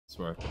This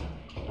way.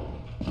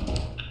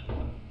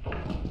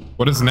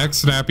 What does next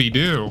Snappy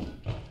do?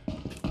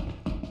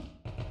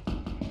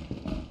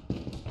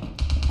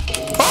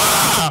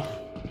 Ah!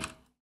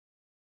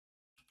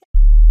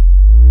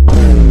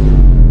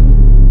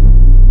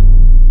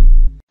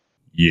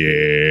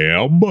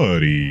 Yeah,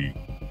 buddy.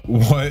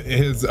 What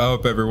is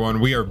up, everyone?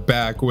 We are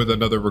back with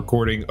another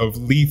recording of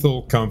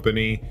Lethal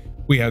Company.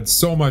 We had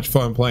so much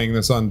fun playing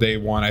this on day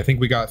one. I think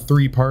we got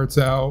 3 parts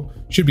out.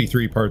 Should be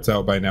 3 parts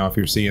out by now if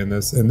you're seeing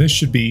this. And this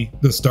should be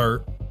the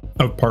start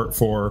of part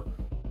 4.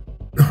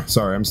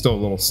 Sorry, I'm still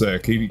a little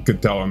sick. You could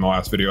tell in the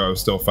last video I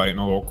was still fighting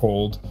a little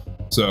cold.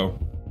 So,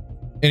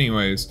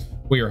 anyways,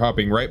 we are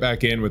hopping right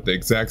back in with the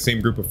exact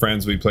same group of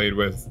friends we played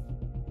with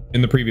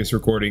in the previous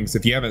recordings.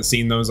 If you haven't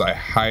seen those, I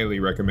highly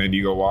recommend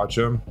you go watch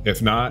them.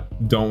 If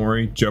not, don't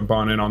worry, jump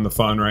on in on the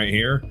fun right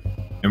here,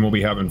 and we'll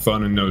be having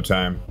fun in no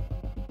time.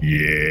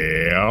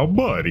 Yeah,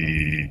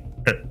 buddy.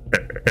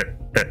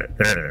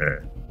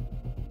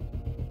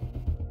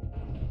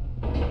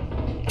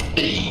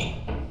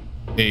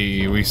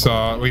 Hey, we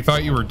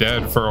thought you were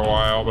dead for a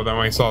while, but then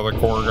we saw the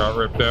core got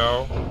ripped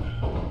out.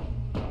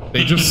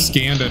 They just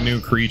scanned a new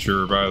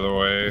creature, by the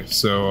way,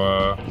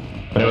 so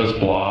it was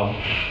Blob.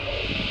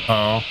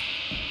 Oh.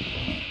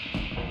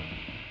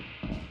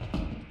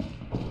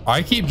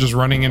 I keep just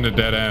running into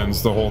dead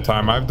ends the whole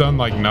time. I've done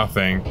like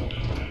nothing.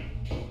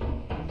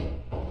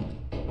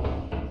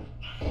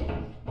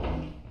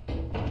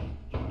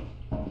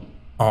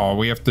 Oh,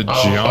 we have to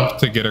jump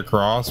to get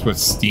across with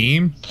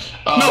steam?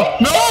 No!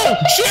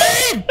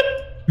 Shame!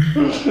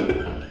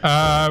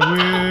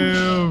 I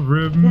will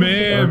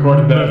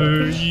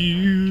remember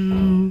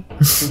you.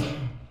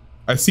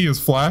 I see his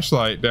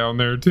flashlight down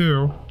there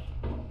too.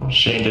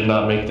 Shane did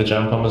not make the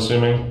jump, I'm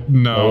assuming?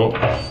 No.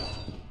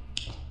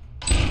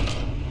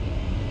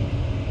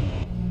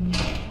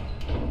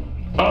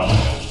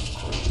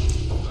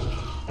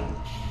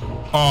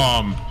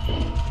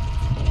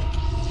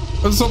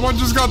 Someone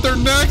just got their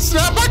neck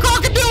snapped by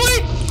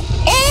Crocodile!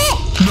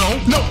 Oh! No!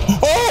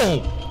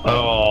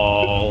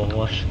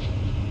 Oh!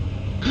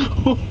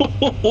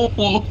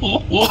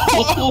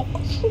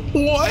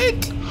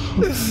 What?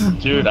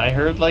 Dude, I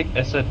heard like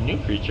I said new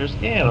creature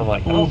scan. I'm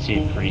like, I don't see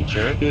a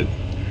creature.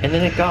 And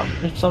then it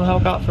somehow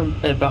got from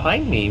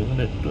behind me.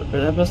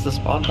 That must have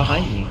spawned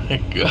behind me.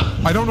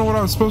 I don't know what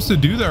I was supposed to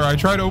do there. I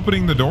tried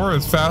opening the door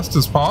as fast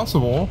as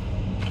possible.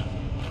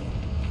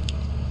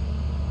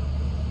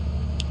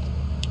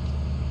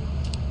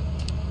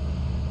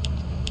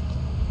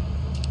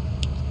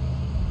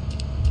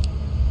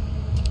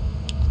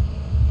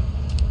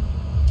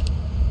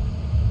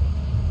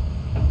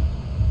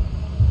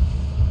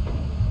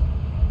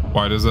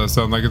 Why does that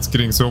sound like it's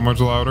getting so much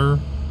louder?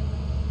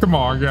 Come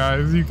on,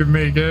 guys, you can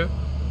make it.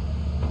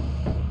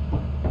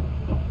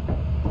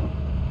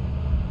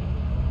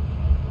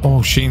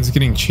 Oh, Shane's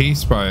getting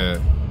chased by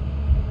it.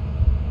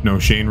 No,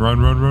 Shane,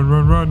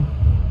 run.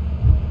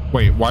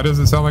 Wait, why does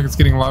it sound like it's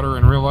getting louder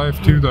in real life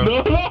too,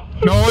 though?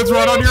 No, it's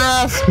right on your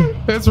ass.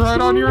 It's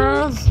right on your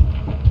ass.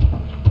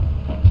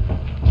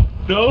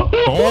 No.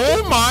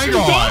 Oh my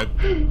God.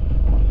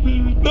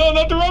 No,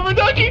 not the rubber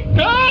ducky.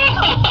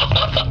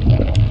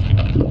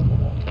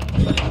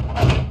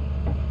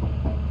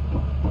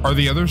 Are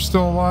the others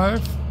still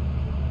alive?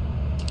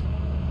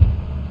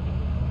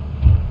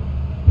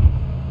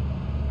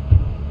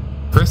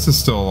 Chris is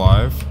still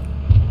alive.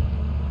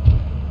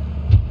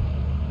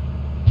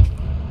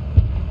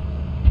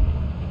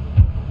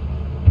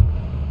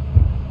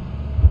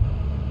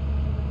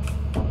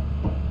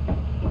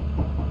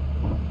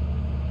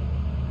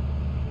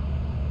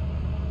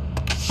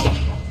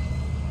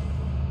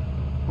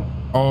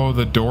 Oh,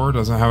 the door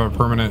doesn't have a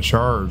permanent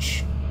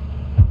charge.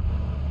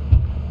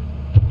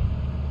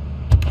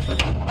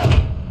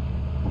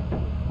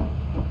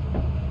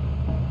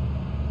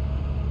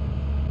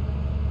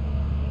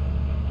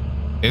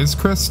 Is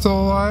Chris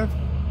still alive?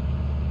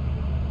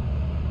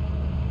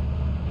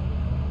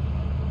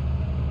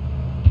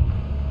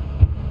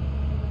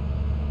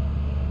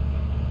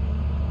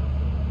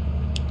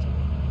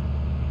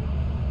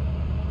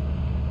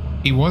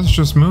 He was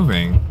just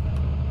moving.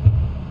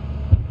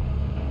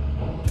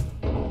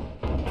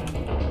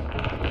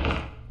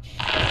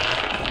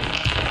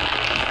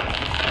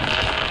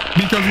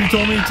 Because he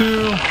told me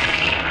to.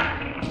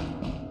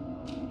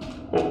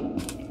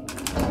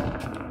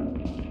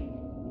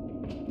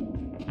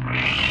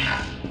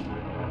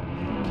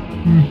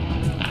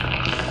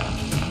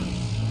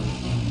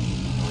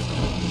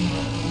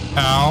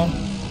 Ow.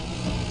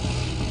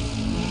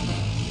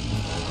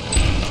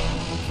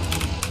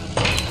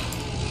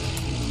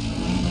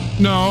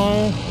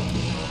 No.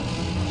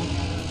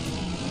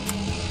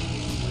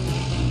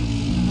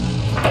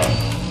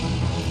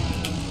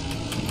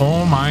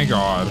 Oh my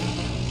God.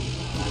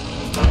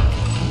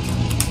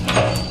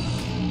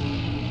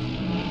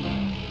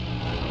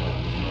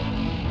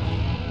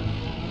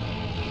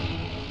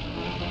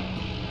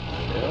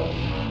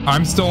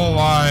 I'm still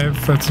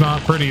alive. That's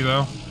not pretty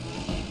though.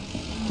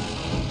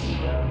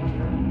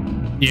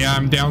 Yeah,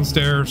 I'm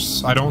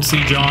downstairs. I don't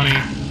see Johnny.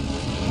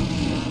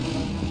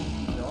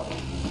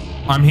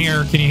 I'm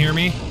here. Can you hear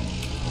me?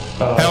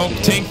 Oh, Help, I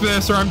see tank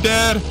this or I'm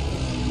dead. you.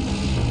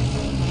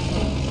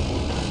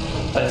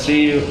 I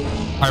see you.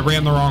 I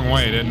ran the wrong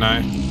way, didn't I?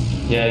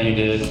 Yeah, you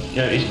did.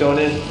 Yeah, he's going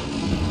in.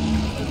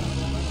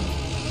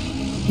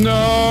 No,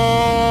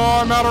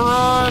 I'm out of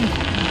run.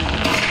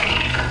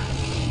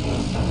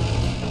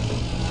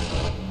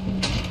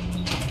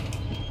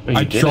 Oh, you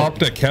I did it.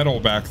 dropped a kettle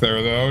back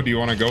there though. Do you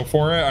want to go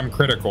for it? I'm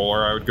critical,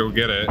 or I would go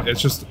get it.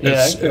 It's just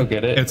Yeah, I can go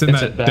get it. It's in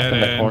Is that it back dead in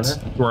the end corner?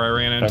 where I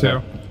ran into.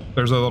 Okay.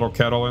 There's a little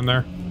kettle in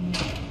there.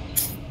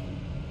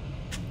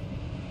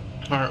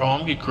 Alright, well, I'm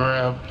gonna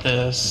grab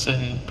this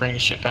and bring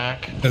shit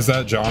back. Is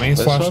that Johnny's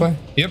This flashlight? one?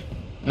 Yep.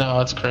 No,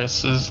 it's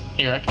Chris's.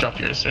 Here, I can drop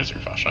yours. There's your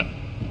flashlight.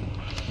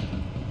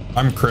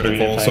 I'm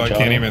critical, find so I can't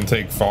Johnny? even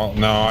take fault.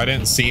 No, I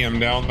didn't see him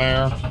down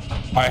there.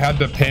 I had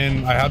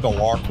to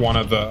lock one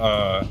of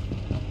the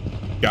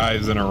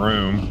guys in a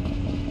room.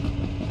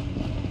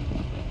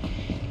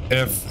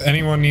 If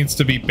anyone needs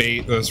to be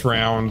bait this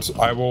round,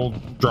 I will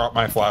drop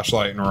my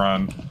flashlight and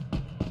run.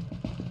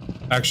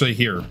 Actually,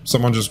 here,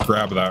 someone just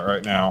grab that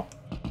right now.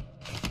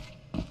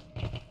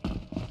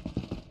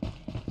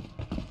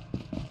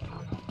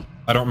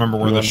 I don't remember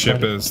where the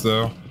ship is,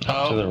 though. To the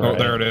Oh, right. Oh,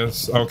 there it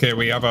is. Okay,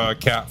 we have a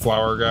cat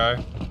flower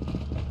guy.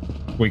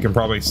 We can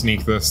probably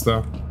sneak this,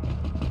 though.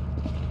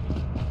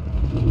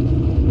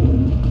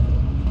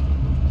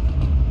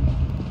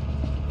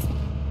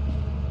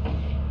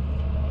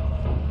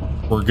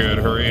 We're good.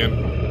 Hurry in.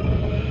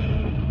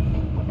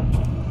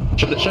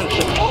 Shut it.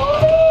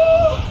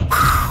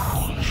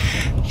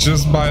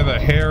 Just by the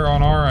hair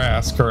on our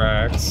ass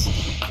cracks.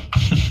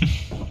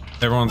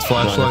 Everyone's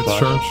flashlights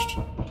charged.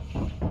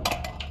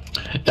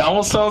 it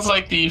almost sounds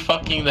like the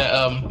fucking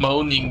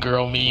moaning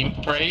girl meme,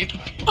 right?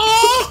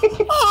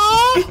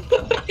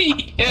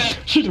 Yeah.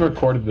 Should have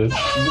recorded this.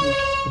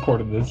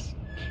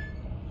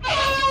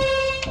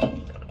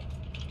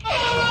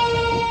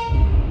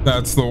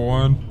 That's the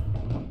one.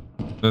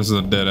 This is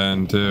a dead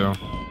end, too.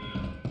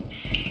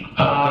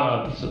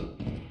 God,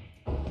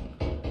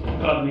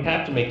 we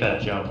have to make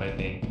that jump, I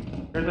think.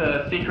 There's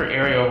a secret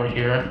area over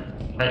here.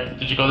 Right?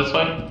 Did you go this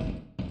way?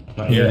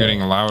 You're getting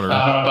louder.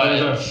 But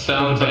there's it a-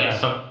 sounds there's a- like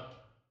some.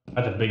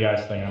 That's a big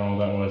ass thing. I don't know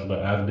what that was,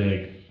 but that's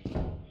big.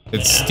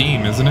 It's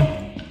Steam, isn't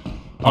it?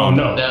 Oh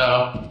no!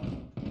 No.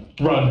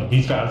 Run!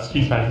 He's fast.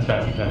 He's fast.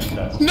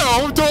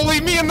 No, don't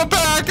leave me in the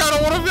back. I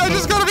don't want to. I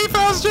just gotta be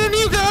faster than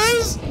you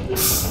guys.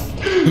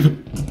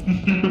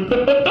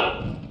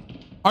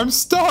 I'm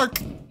stuck.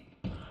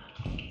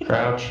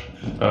 Crouch.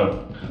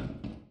 Oh.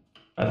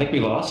 I think we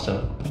lost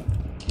him.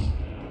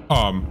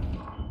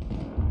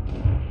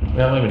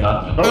 Yeah, maybe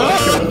not.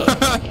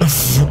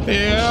 Oh,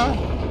 Yeah.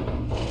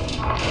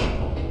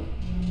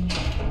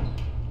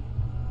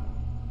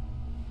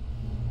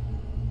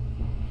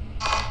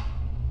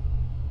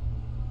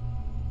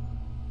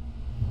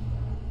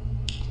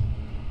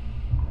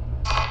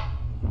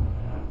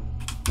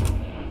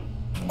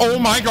 Oh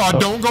my god,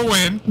 don't go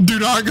in. Do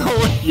not go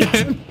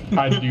in.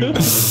 I do.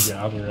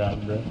 Gather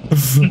out, bro.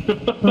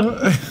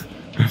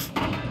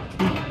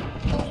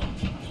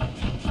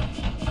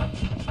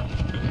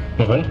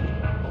 Nothing.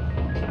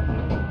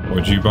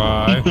 What'd you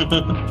buy?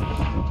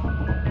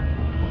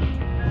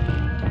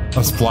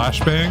 A splash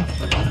bang?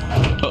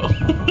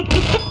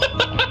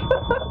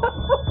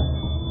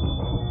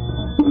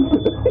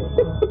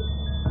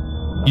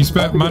 You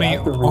spent money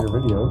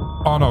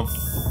on a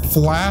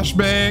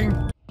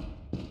flashbang?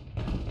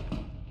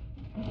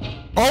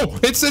 Oh,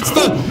 it's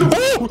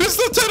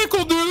the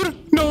tentacle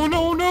dude.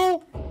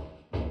 No.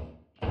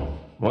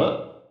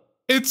 what?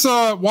 It's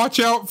watch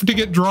out to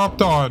get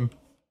dropped on.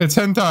 It's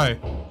hentai.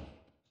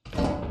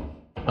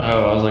 Oh,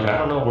 I was like, I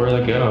don't know where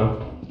to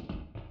go.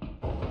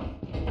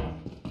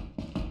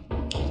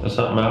 There's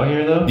something out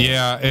here, though?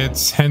 Yeah,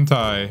 it's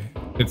hentai.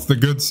 It's the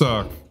good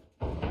suck.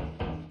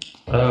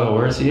 Oh,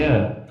 where's he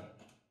at?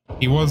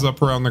 He was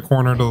up around the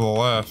corner to the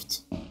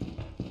left.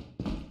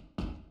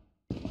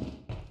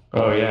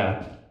 Oh,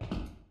 yeah.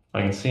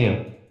 I can see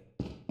him.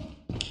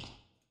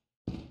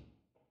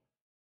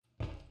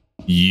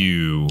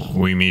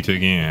 We meet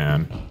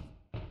again.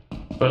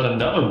 There's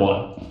another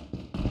one.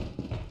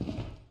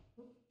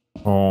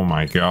 Oh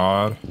my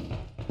god.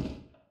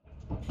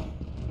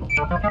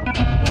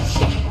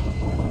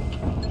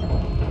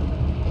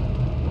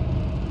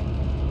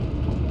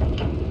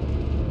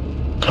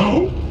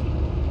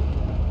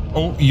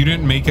 Oh, you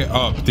didn't make it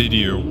up, did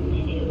you?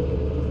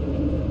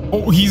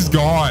 Oh, he's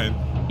gone.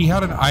 He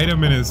had an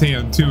item in his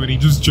hand too, and he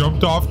just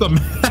jumped off the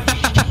map.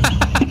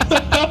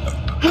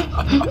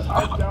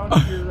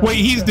 Wait,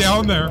 he's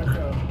down there.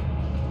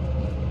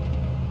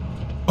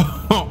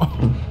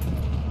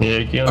 Yeah,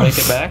 you gonna make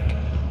it back?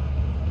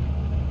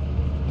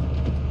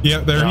 Yeah,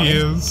 there he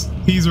is.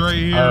 He's right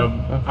here.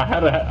 I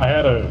had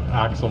a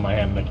axe on my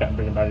hand and I can't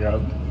bring it back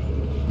up.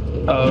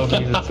 Oh,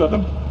 Jesus. So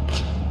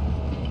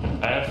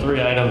I have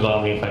 3 items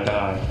on me if I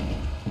die.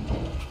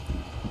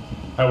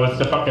 I was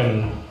the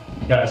fucking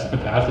yeah, I spit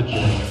acid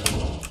shit in there.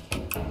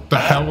 The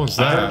hell was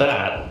I heard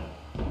that?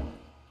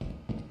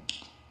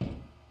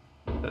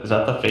 that. Is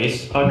that the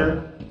face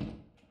hugger?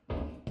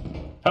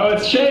 Oh,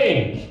 it's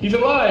Shane! He's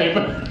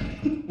alive!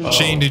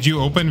 Shane, did you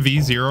open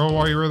V0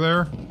 while you were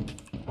there?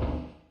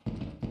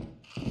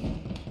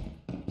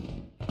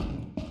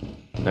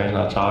 They're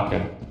not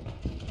talking.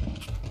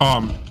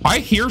 I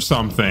hear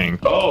something.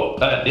 Oh,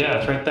 yeah,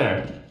 it's right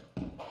there.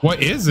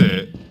 What is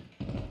it?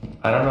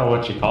 I don't know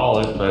what you call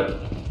it,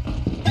 but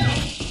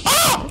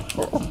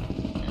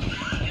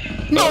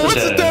No, That's a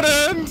it's a dead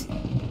dead end.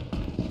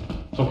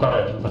 So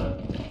quiet.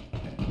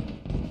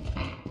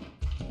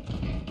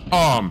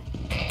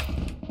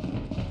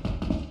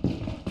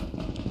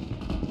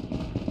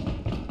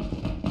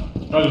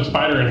 Oh, there's a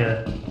spider in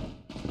here.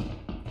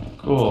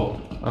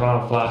 cool. I don't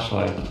have a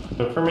flashlight.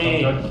 But for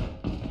me,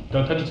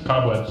 Don't touch its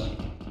cobwebs.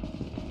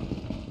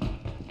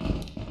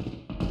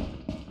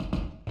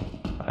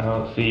 I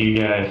don't see you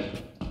guys.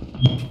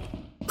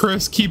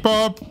 Chris, keep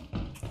up.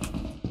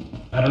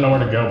 I don't know where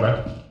to go,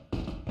 bro.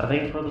 I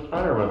think it's where the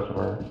spider webs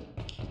were.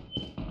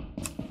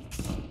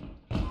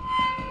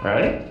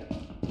 Right?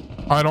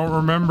 I don't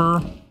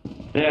remember.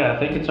 Yeah, I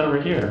think it's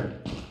over here.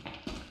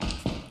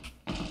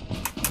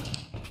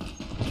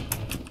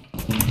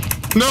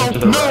 No, To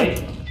the no,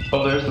 right.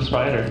 Oh, there's the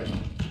spider.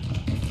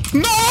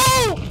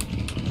 no!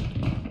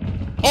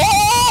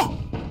 Oh!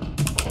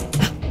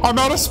 I'm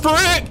out of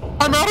sprint.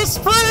 I'm out of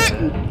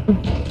sprint.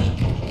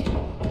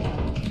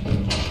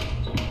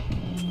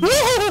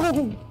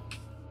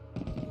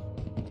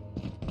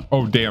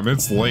 Oh, damn,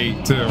 it's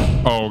late, too.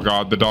 Oh,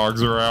 God, the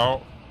dogs are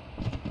out.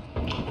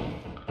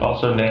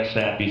 Also, Nick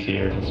Snappy's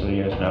here, just so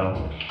you guys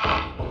know.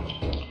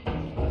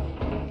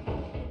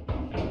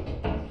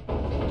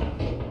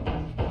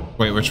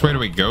 Wait, which way do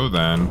we go,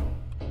 then?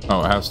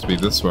 Oh, it has to be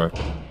this way.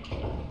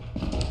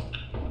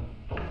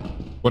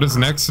 What does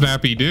next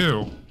Snappy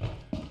do?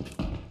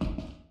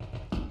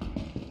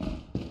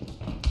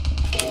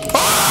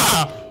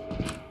 Ah!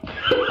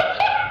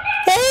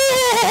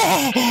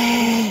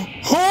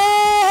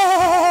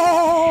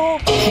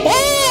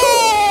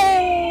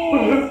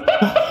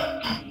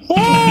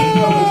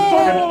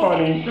 Fucking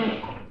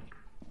funny.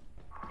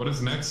 What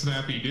does next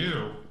Snappy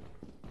do?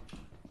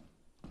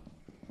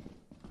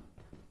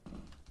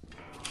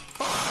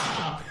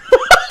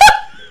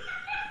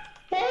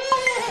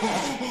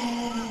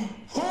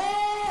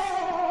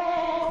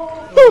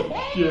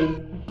 Shit.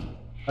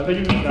 I think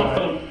it's a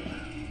guy.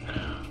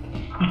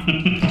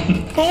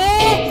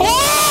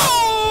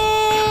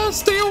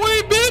 Stay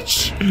away,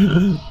 bitch!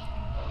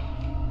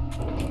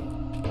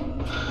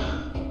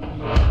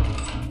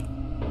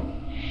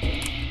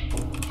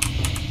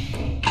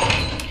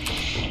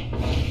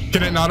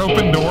 Can it not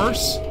open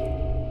doors?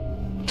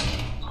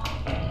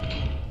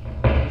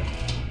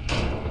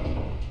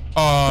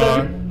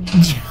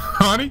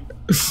 Johnny?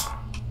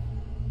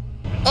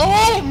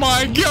 Oh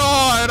my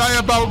god! I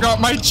about got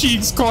my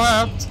cheeks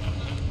clapped.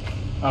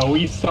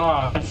 We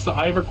saw.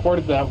 I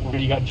recorded that where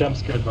you got jump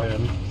scared by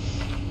him.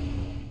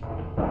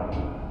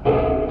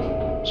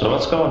 So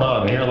what's going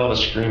on? I hear a lot of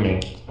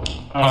screaming.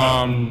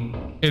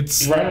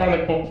 It's Right around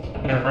the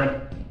corner.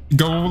 Right.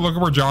 go look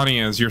where Johnny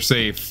is. You're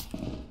safe.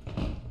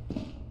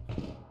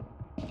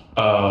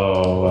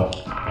 Oh.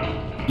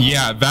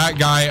 Yeah, that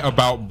guy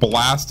about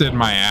blasted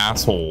my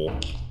asshole.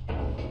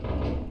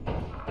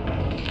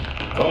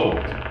 Oh.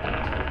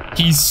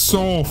 He's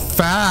so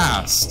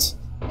fast.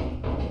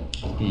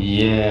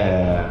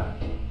 Yeah.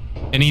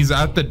 And he's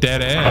at the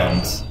dead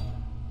end.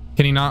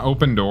 Can he not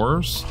open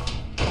doors?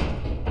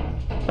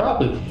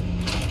 Probably.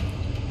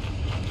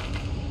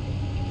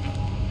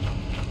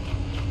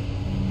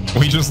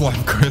 We just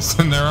left Chris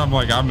in there. I'm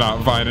like, I'm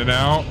not finding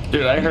out.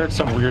 Dude, I heard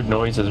some weird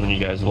noises when you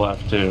guys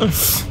left too.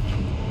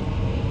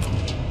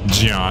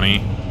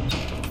 Johnny.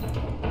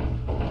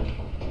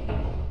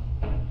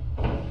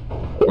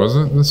 Was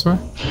it this way?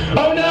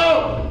 Oh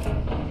no!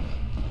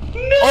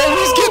 Oh,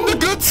 he's getting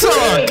the good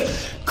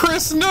suck!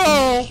 Chris,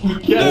 no!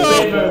 Can't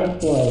save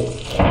No!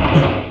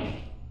 him.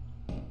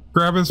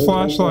 Grab his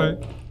flashlight.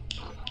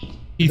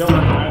 He Don't threw.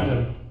 behind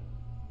him.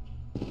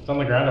 It's on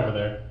the ground over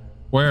there.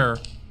 Where?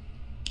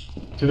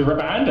 To the right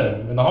behind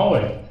him in the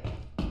hallway.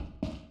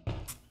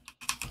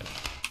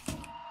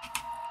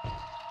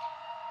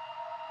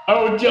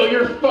 Oh, Jill,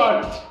 you're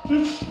fucked.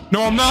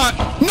 No, I'm not.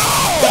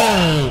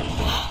 No!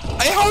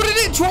 How did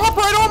it drop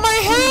right on my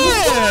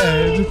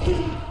head?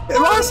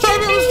 Last time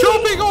it was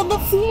dropping on the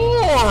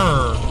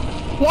floor.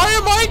 Why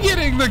am I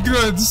getting the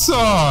good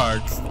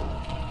suck?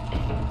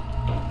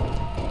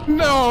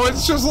 No,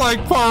 it's just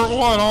like part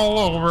one all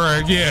over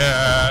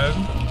again.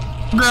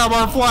 Grab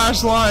our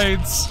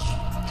flashlights.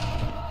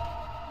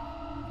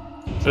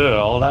 Dude,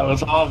 all that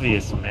was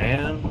obvious,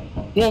 man.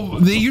 Well,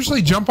 they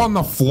usually jump on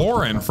the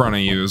floor in front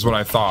of you is what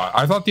I thought.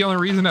 I thought the only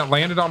reason it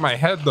landed on my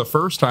head the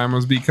first time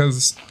was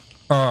because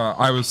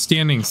I was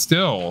standing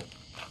still.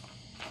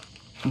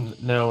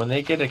 No, when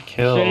they get a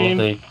kill,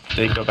 Shame.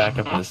 they go back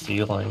up in the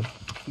ceiling.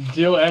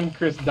 Jill and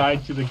Chris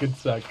died to the good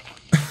suck.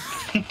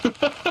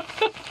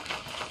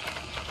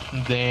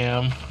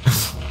 Damn.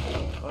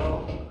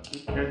 Oh,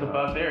 there's a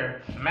bug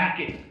there. Smack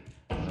it.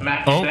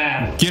 Smack Oh, his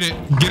ass. get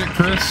it,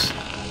 Chris.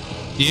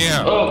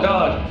 Yeah. Oh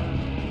god.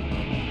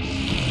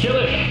 Kill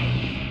it!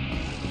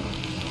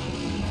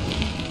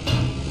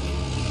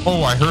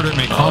 Oh, I heard it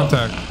make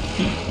contact.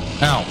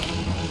 Ow.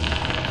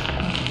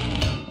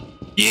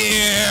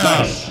 Yeah!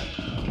 Nice.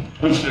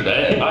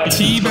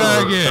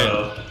 Teabag it.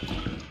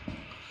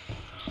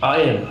 I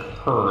am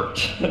hurt.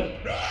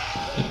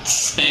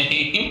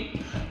 Same.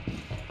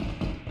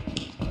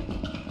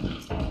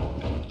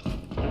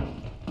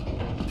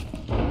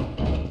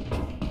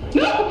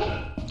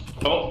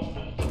 Oh.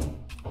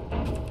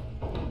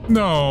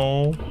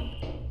 No.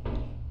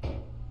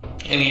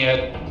 And he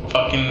had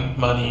fucking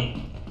money.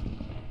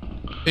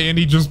 And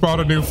he just bought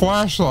a new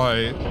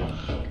flashlight.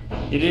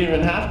 You didn't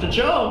even have to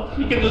jump.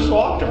 You could just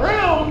walk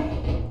around.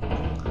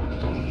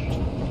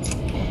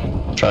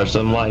 Charge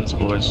them lights,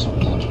 boys.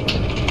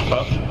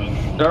 Oh,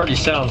 it already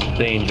sounds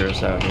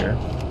dangerous out here.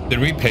 Did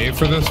we pay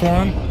for this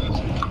one?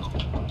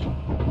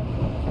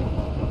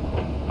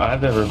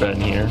 I've never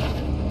been here.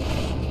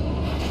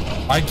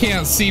 I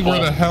can't see where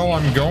the hell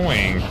I'm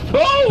going.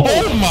 Oh!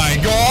 Oh my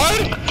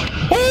god!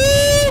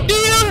 Oh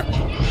dear!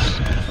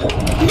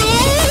 No!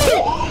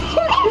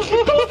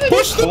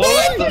 Push the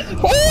button!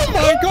 Oh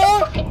my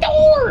god!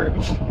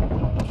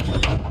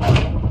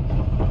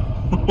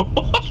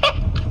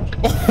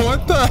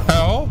 What the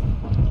hell?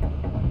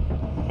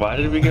 Why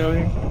did we go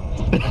here?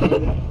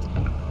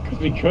 Because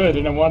we could,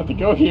 and I wanted to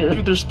go here.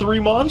 Dude, there's 3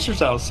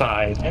 monsters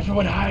outside.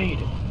 Everyone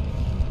hide.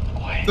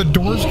 The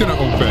door's gonna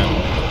open.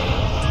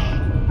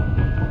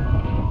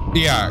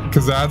 Yeah,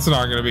 because that's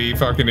not gonna be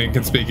fucking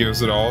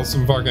inconspicuous at all.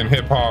 Some fucking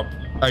hip-hop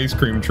ice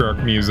cream truck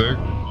music.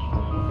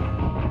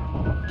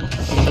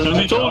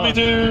 He told me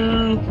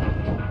to.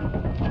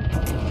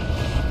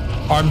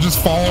 I'm just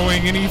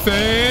following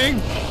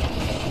anything.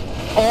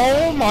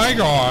 Oh my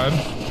god.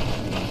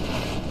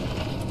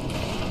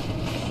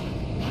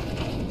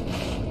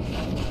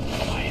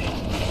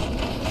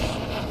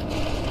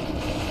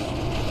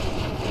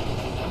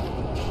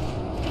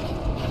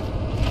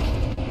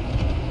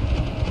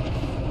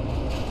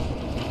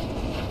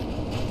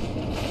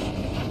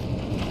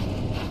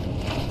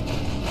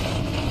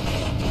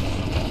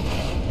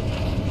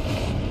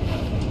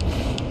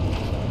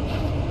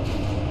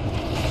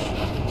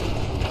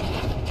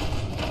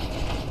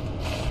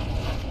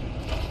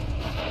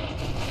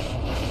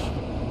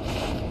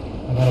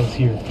 I thought it was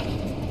here.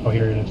 Oh,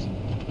 here it is.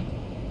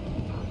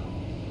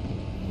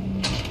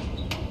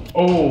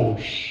 Oh,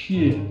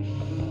 shit.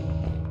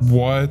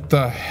 What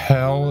the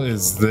hell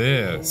is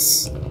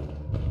this?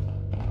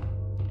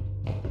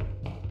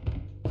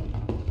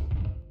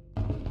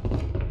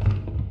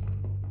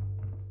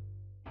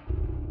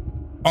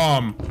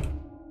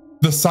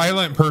 The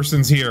silent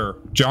person's here.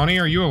 Johnny,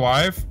 are you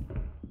alive?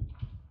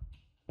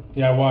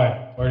 Yeah,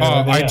 why? Where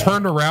are they I at?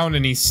 turned around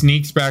and he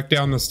sneaks back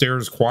down the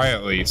stairs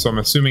quietly, so I'm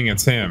assuming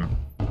it's him.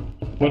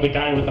 What, the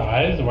guy with the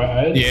eyes? The white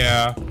eyes?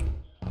 Yeah,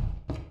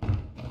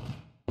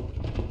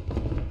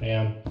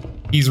 Damn.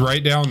 he's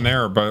right down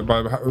there, by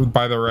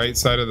the right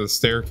side of the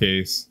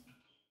staircase.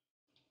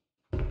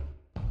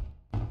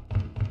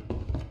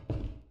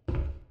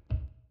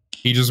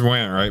 He just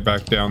went right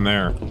back down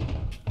there.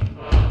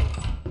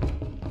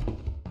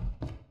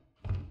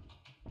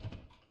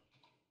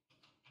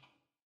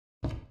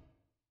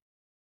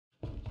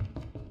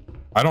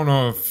 I don't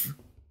know if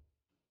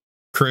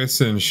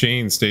Chris and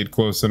Shane stayed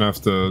close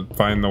enough to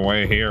find the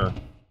way here.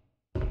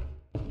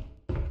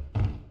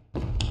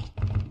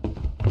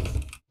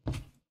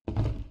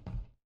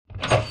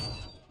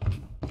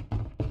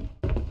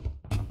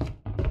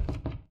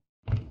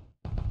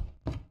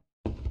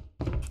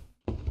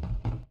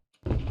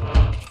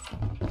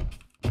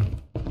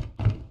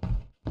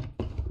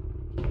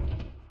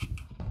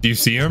 Do you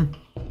see him?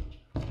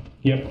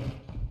 Yep.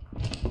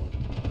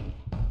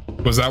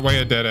 Was that way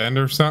a dead end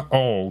or something?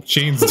 Oh,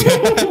 Shane's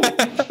dead.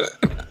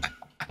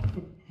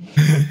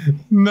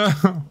 No.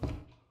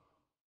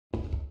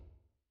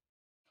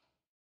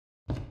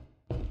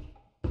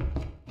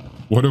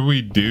 What do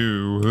we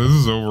do? This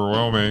is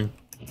overwhelming.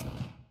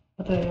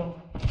 What the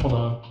hell? Hold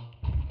on.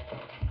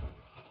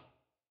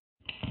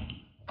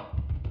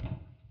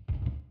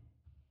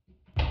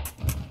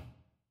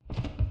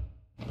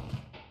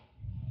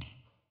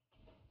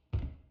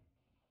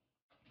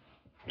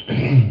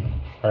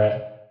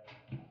 Alright.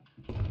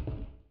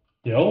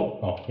 Yo?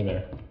 Oh, you're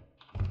there.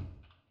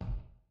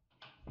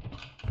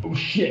 Oh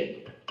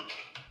shit.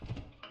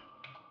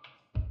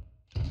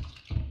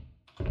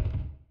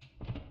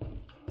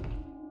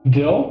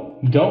 Dill,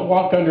 don't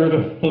walk under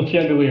the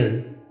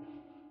chandelier.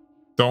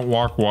 Don't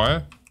walk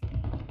what?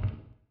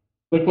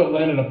 Look what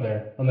landed up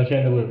there on the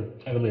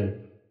chandelier.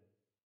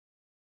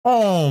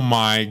 Oh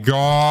my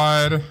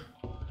god.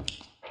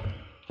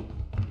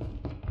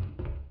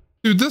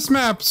 Dude, this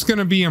map's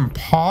gonna be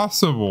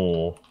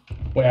impossible.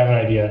 Wait, I have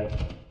an idea.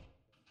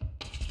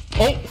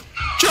 Oh,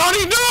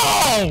 Johnny,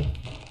 no!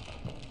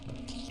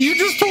 You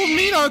just told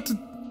me not to.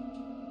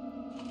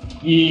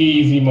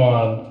 Easy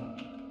mod.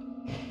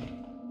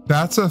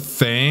 That's a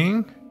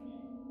thing?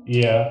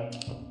 Yeah.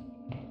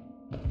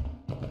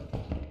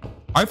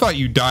 I thought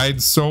you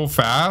died so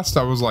fast.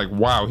 I was like,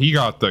 wow, he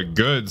got the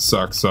good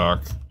suck.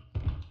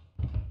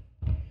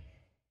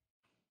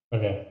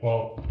 Okay,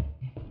 well,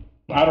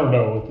 I don't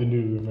know what to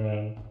do,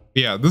 man.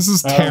 Yeah, this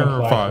is I don't have a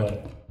terrifying.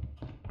 flashlight.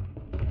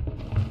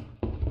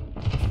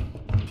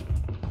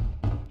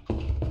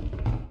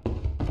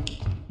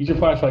 Use your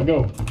flashlight,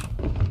 go.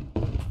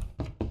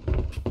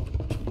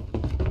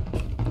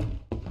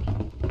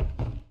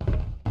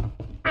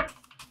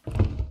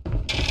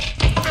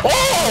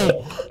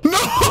 Oh! No!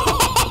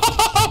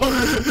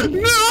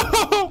 No!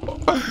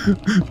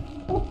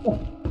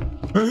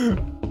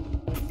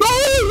 No!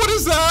 What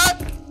is that?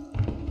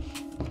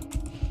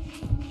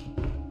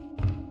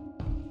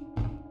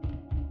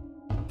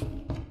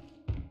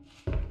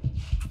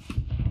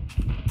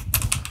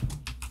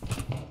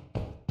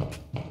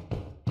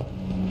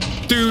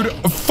 Dude,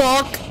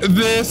 fuck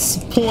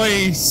this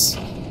place.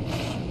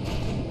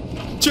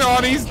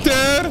 Johnny's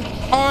dead.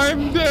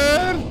 I'm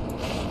dead.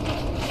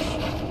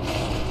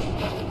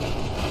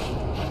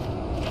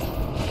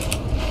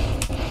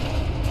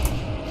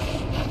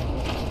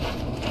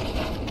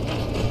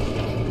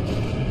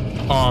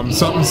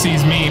 Something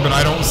sees me, but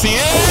I don't see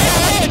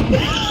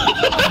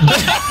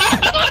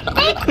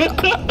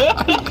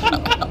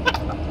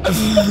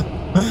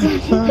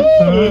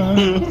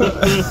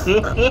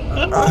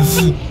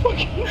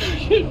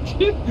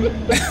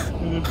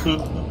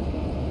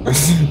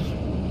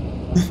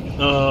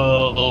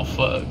Oh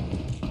fuck.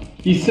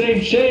 He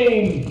saved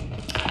Shane!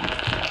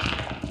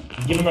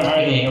 Give him a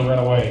item and run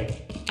away.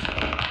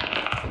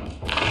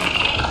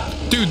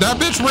 Dude, that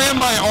bitch ran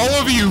by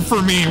all of you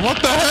for me.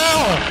 What the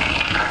hell?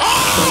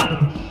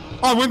 Ah!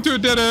 I went to a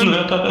dead end.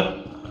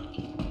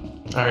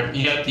 Alright,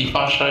 you got the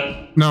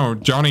flashlight? No,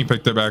 Johnny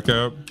picked it back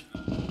up.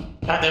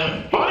 God damn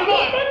it. Bonnie,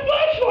 my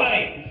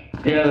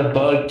flashlight! Yeah, the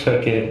bug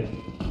took it.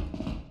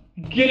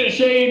 Get it,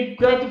 Shane!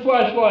 Grab the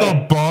flashlight!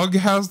 The bug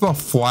has the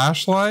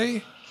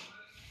flashlight?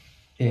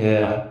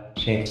 Yeah,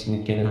 Shane's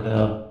sneaking it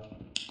out.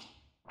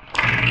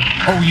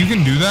 Oh, you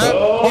can do that?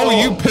 Oh.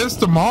 Oh, you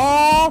pissed him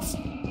off?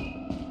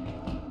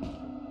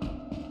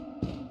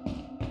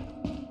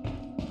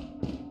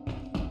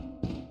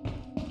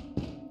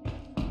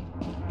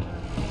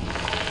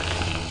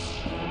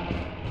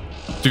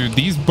 Dude,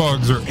 these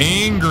bugs are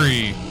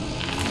angry.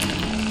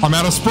 I'm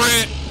out of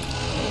sprint.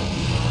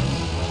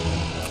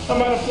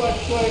 I'm out of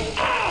flashlight.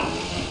 Ah!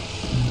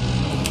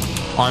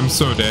 I'm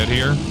so dead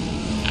here.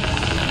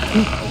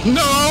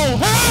 No!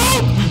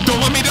 Help! Don't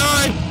let me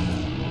die!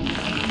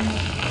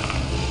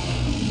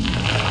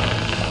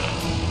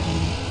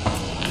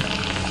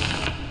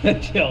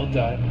 Until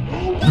done.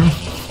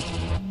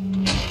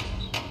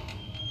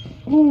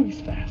 Ooh,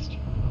 he's fast.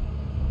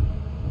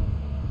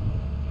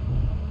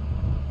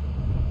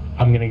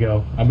 I'm gonna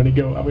go. I'm gonna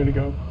go. I'm gonna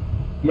go.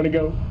 I'm gonna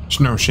go.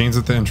 No, Shane's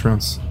at the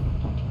entrance.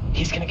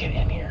 He's gonna get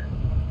in here.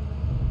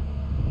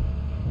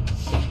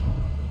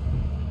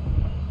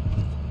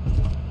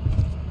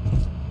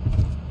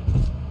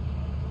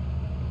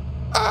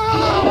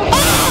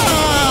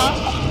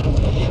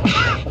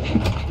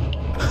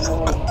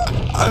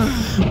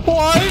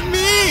 Why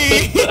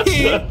me?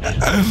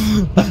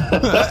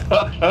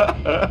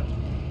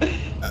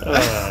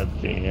 Oh,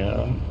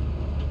 damn.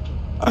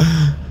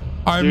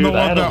 I'm Dude, the I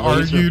one had a that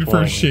laser argued for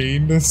pointer.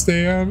 Shane to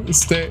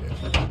stay.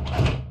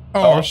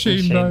 Oh,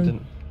 Shane died.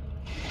 didn't-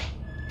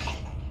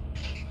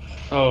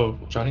 Oh,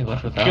 Johnny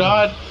left without him.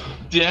 God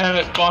damn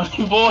it,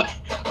 Bonnie boy.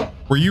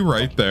 Were you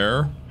right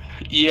there?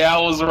 Yeah,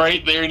 I was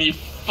right there and he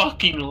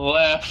fucking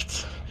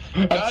left.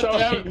 God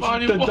damn it,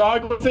 Bonnie The boy.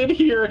 dog was in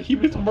here and he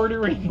was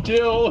murdering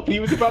Dill and he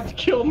was about to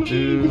kill me.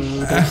 Dude,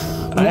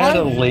 I had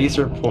a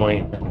laser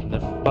pointer. The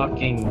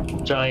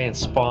fucking giant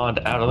spawned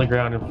out of the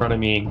ground in front of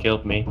me and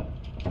killed me.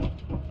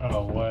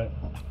 Oh, what?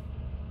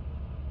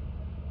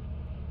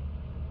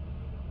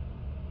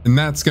 And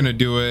that's going to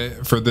do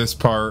it for this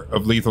part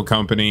of Lethal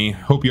Company.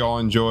 Hope you all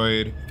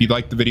enjoyed. If you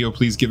liked the video,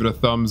 please give it a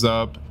thumbs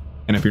up.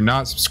 And if you're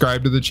not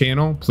subscribed to the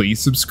channel,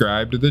 please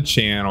subscribe to the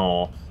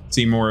channel.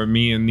 See more of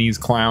me and these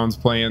clowns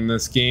playing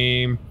this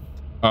game.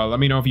 Let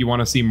me know if you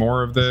want to see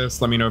more of this.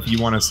 Let me know if you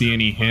want to see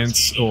any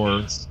hints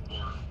or...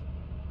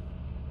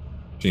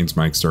 Shane's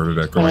mic started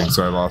echoing,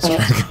 so I lost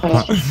track.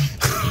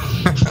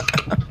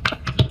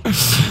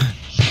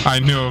 I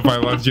knew if I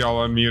left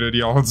y'all unmuted,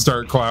 y'all would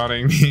start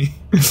clowning me.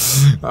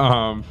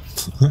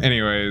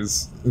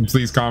 Anyways,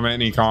 please comment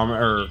any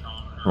comment or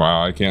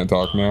wow, I can't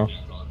talk now.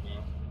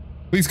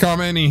 Please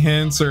comment any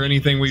hints or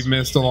anything we've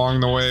missed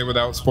along the way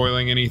without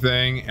spoiling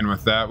anything. And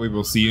with that, we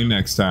will see you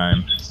next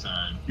time.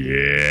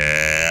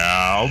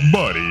 Yeah,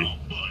 buddy.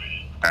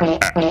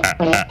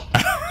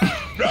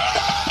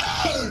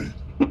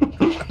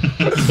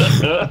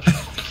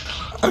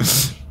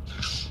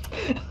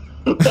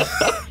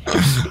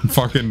 I'm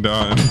fucking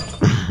done.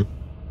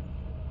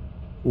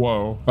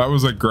 Whoa, that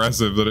was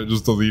aggressive that it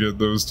just deleted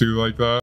those two like that.